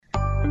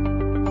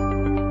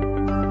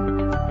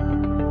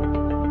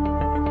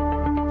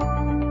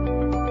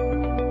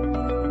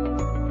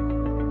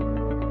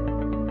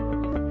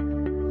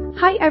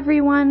Hi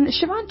everyone,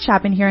 Siobhan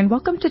Chapman here and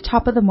welcome to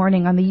Top of the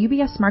Morning on the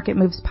UBS Market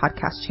Moves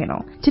podcast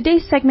channel.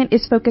 Today's segment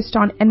is focused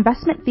on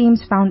investment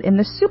themes found in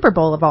the Super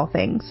Bowl of all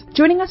things.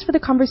 Joining us for the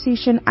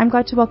conversation, I'm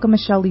glad to welcome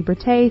Michelle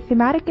Liberté,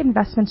 Thematic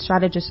Investment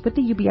Strategist with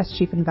the UBS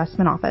Chief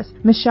Investment Office.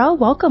 Michelle,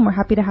 welcome. We're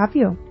happy to have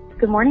you.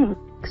 Good morning.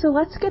 So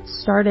let's get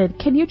started.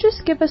 Can you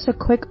just give us a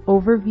quick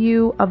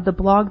overview of the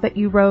blog that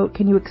you wrote?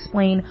 Can you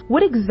explain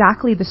what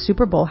exactly the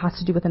Super Bowl has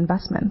to do with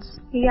investments?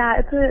 Yeah,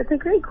 it's a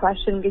great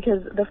question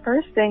because the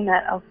first thing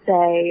that I'll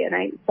say, and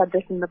I said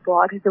this in the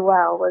blog as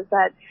well, was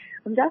that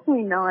I'm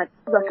definitely not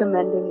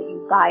recommending that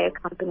you buy a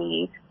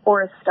company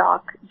or a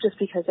stock just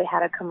because they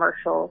had a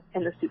commercial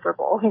in the Super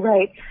Bowl,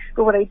 right?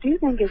 But what I do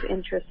think is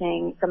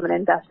interesting from an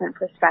investment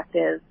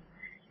perspective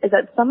is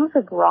that some of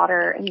the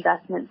broader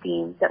investment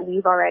themes that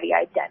we've already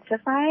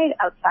identified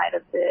outside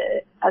of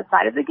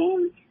the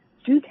game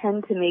do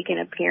tend to make an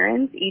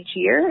appearance each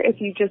year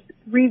if you just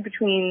read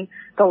between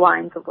the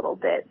lines a little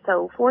bit.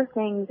 So 4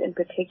 things in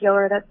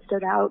particular that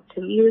stood out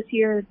to me this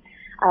year: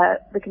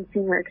 the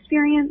consumer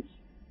experience,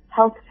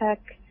 health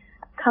tech,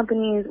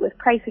 companies with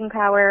pricing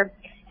power,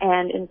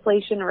 and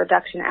Inflation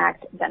Reduction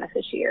Act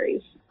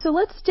beneficiaries. So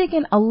let's dig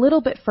in a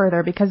little bit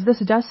further because this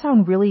does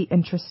sound really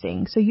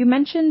interesting. So you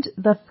mentioned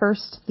the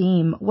first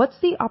theme. What's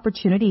the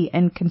opportunity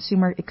in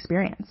consumer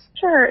experience?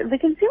 Sure. The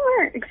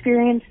consumer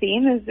experience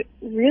theme is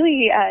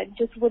really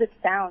just what it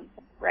sounds,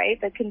 right?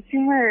 The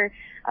consumer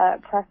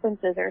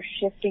preferences are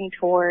shifting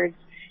towards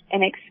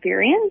an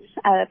experience.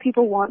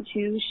 People want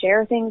to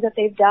share things that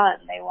they've done.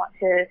 They want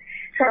to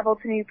travel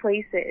to new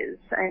places.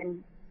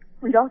 And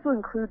we'd also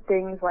include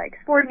things like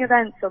sporting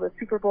events, so the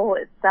Super Bowl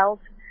itself,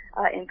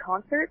 in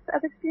concerts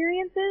of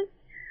experiences.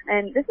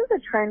 And this is a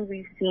trend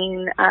we've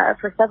seen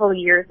for several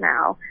years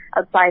now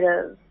outside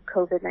of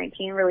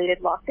COVID-19 related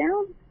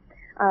lockdowns.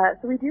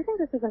 So we do think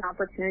this is an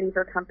opportunity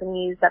for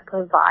companies that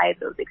provide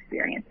those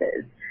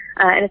experiences.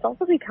 And it's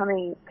also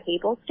becoming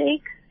table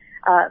stakes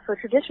for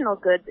traditional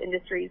goods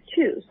industries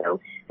too.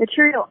 So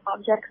material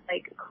objects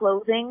like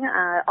clothing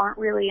aren't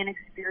really an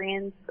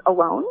experience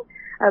alone.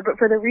 But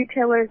for the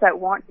retailers that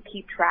want to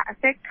keep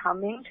traffic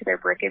coming to their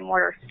brick and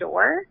mortar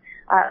store,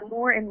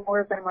 more and more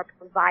of them are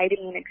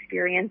providing an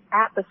experience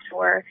at the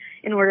store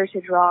in order to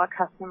draw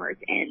customers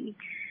in.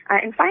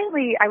 And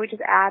finally, I would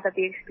just add that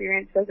the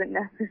experience doesn't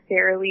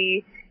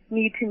necessarily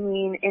need to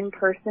mean in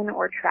person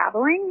or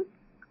traveling.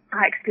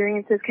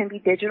 Experiences can be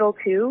digital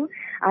too,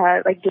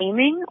 like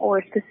gaming,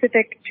 or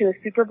specific to a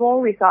Super Bowl.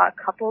 We saw a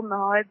couple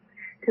nods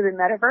to the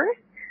metaverse.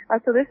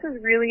 So this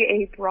is really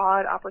a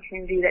broad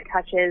opportunity that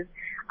touches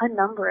a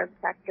number of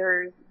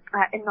sectors,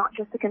 and not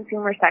just the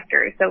consumer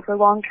sector. So for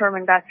long-term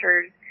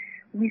investors,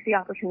 we see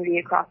opportunity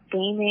across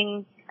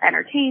gaming,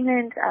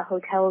 entertainment,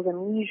 hotels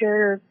and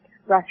leisure,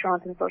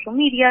 restaurants and social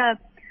media.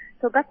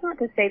 So that's not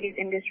to say these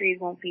industries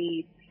won't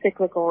be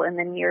cyclical in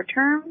the near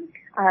term.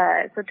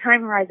 So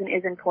time horizon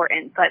is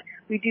important, but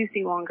we do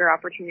see longer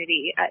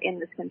opportunity in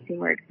this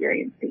consumer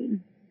experience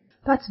theme.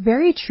 That's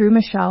very true,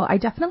 Michelle. I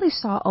definitely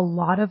saw a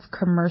lot of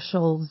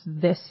commercials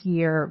this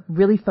year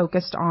really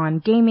focused on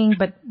gaming,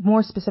 but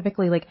more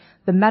specifically like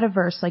the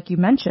metaverse, like you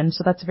mentioned.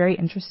 So that's very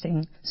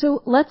interesting.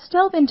 So let's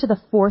delve into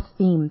the 4th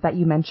theme that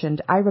you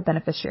mentioned, IRA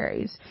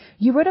beneficiaries.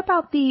 You wrote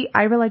about the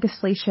IRA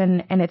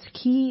legislation and its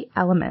key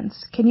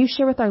elements. Can you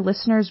share with our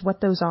listeners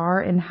what those are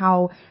and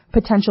how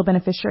potential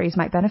beneficiaries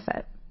might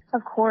benefit?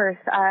 Of course.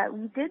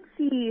 We did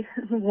see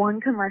one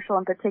commercial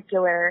in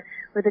particular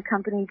where the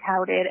company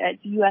touted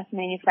U.S.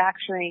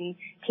 manufacturing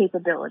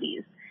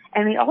capabilities.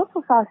 And we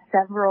also saw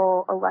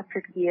several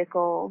electric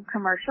vehicle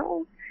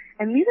commercials.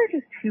 And these are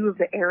just 2 of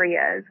the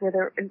areas where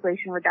the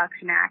Inflation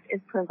Reduction Act is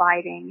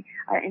providing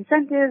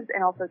incentives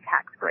and also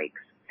tax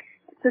breaks.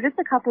 So just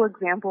a couple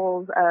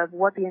examples of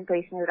what the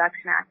Inflation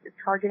Reduction Act is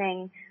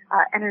targeting: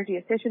 energy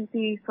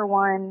efficiency, for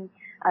one.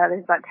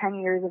 There's about 10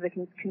 years of the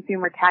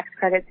consumer tax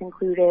credits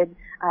included,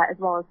 as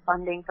well as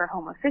funding for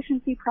home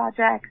efficiency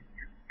projects.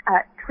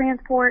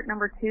 Transport,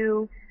 number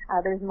 2.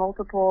 There's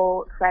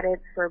multiple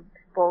credits for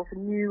both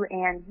new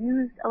and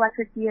used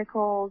electric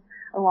vehicles,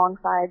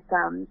 alongside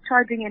some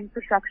charging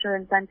infrastructure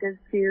incentives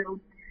too.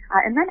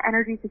 And then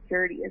energy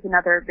security is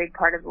another big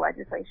part of the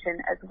legislation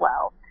as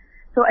well.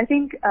 So I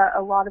think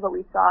a lot of what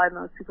we saw in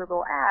those Super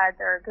Bowl ads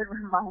are a good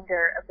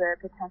reminder of the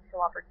potential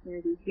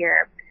opportunities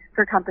here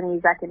for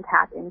companies that can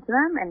tap into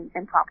them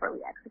and properly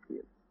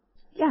execute.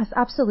 Yes,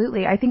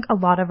 absolutely. I think a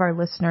lot of our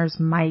listeners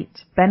might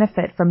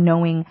benefit from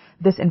knowing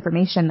this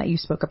information that you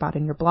spoke about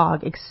in your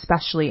blog,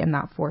 especially in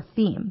that 4th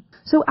theme.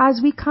 So as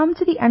we come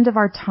to the end of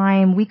our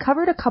time, we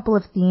covered a couple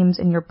of themes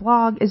in your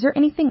blog. Is there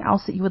anything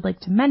else that you would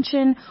like to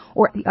mention,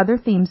 or the other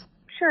themes?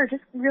 Sure.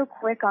 Just real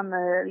quick on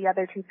the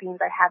other 2 themes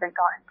I haven't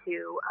gotten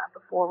to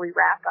before we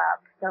wrap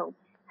up. So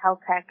health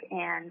tech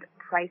and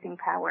pricing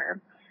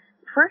power.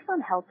 First,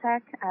 on health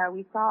tech,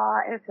 we saw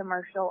a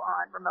commercial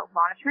on remote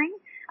monitoring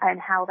and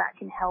how that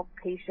can help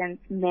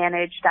patients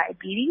manage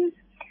diabetes.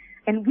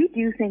 And we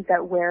do think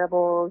that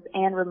wearables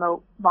and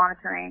remote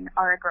monitoring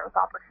are a growth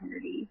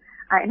opportunity.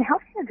 And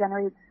healthcare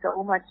generates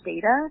so much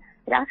data.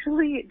 It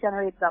actually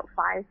generates about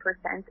 5%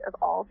 of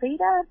all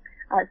data.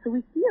 So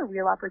we see a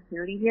real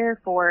opportunity here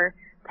for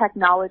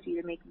technology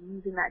to make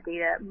using that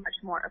data much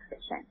more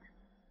efficient.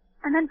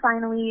 And then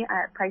finally,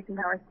 pricing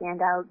power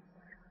standouts.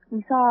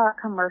 We saw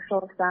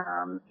commercials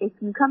from a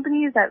few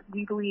companies that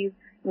we believe,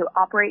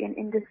 operate in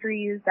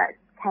industries that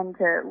tend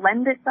to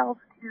lend itself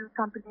to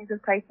companies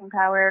with pricing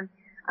power,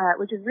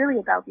 which is really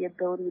about the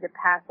ability to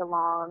pass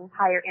along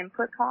higher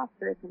input costs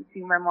to the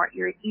consumer more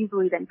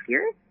easily than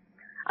peers.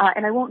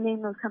 And I won't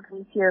name those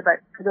companies here,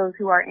 but for those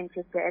who are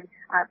interested,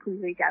 please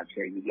reach out to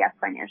your UBS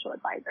financial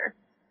advisor.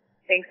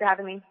 Thanks for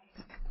having me.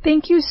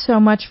 Thank you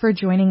so much for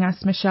joining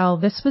us, Michelle.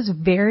 This was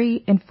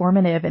very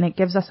informative, and it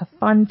gives us a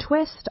fun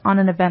twist on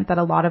an event that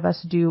a lot of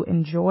us do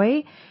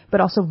enjoy, but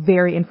also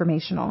very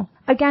informational.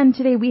 Again,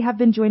 today we have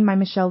been joined by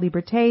Michelle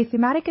Liberté,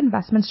 thematic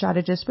investment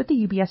strategist with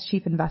the UBS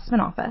Chief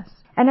Investment Office.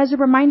 And as a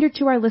reminder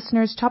to our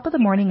listeners, Top of the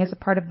Morning is a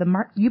part of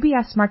the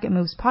UBS Market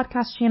Moves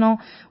podcast channel,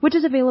 which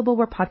is available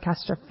where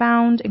podcasts are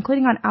found,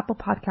 including on Apple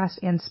Podcasts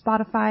and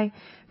Spotify.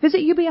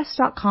 Visit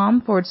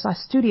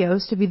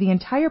ubs.com/studios to view the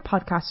entire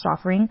podcast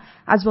offering,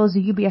 as well as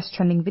the UBS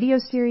Trending Video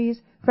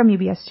Series. From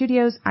UBS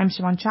Studios, I'm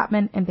Siobhan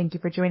Chapman, and thank you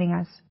for joining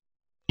us.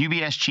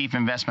 UBS Chief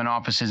Investment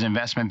Office's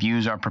investment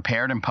views are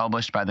prepared and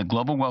published by the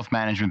global wealth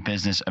management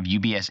business of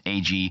UBS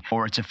AG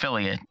or its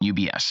affiliate,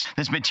 UBS.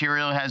 This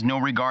material has no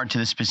regard to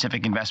the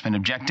specific investment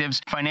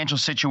objectives, financial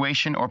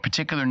situation, or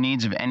particular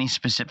needs of any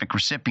specific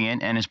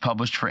recipient and is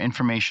published for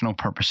informational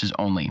purposes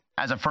only.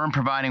 As a firm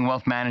providing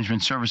wealth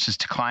management services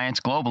to clients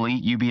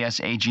globally, UBS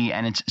AG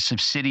and its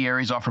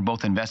subsidiaries offer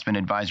both investment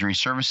advisory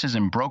services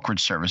and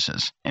brokerage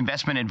services.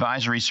 Investment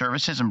advisory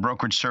services and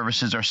brokerage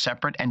services are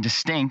separate and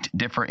distinct,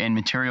 differ in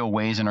material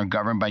ways, and are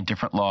governed by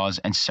different laws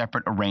and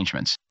separate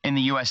arrangements. In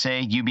the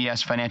USA,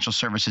 UBS Financial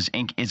Services,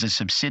 Inc. is a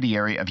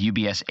subsidiary of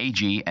UBS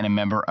AG and a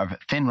member of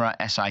FINRA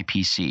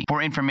SIPC.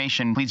 For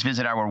information, please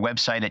visit our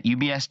website at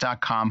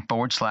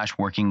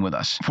ubs.com/working with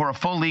us. For a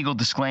full legal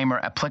disclaimer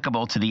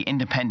applicable to the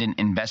independent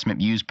investment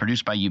views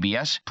produced by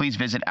UBS, please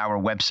visit our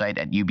website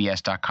at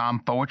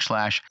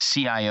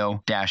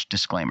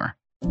ubs.com/CIO-disclaimer.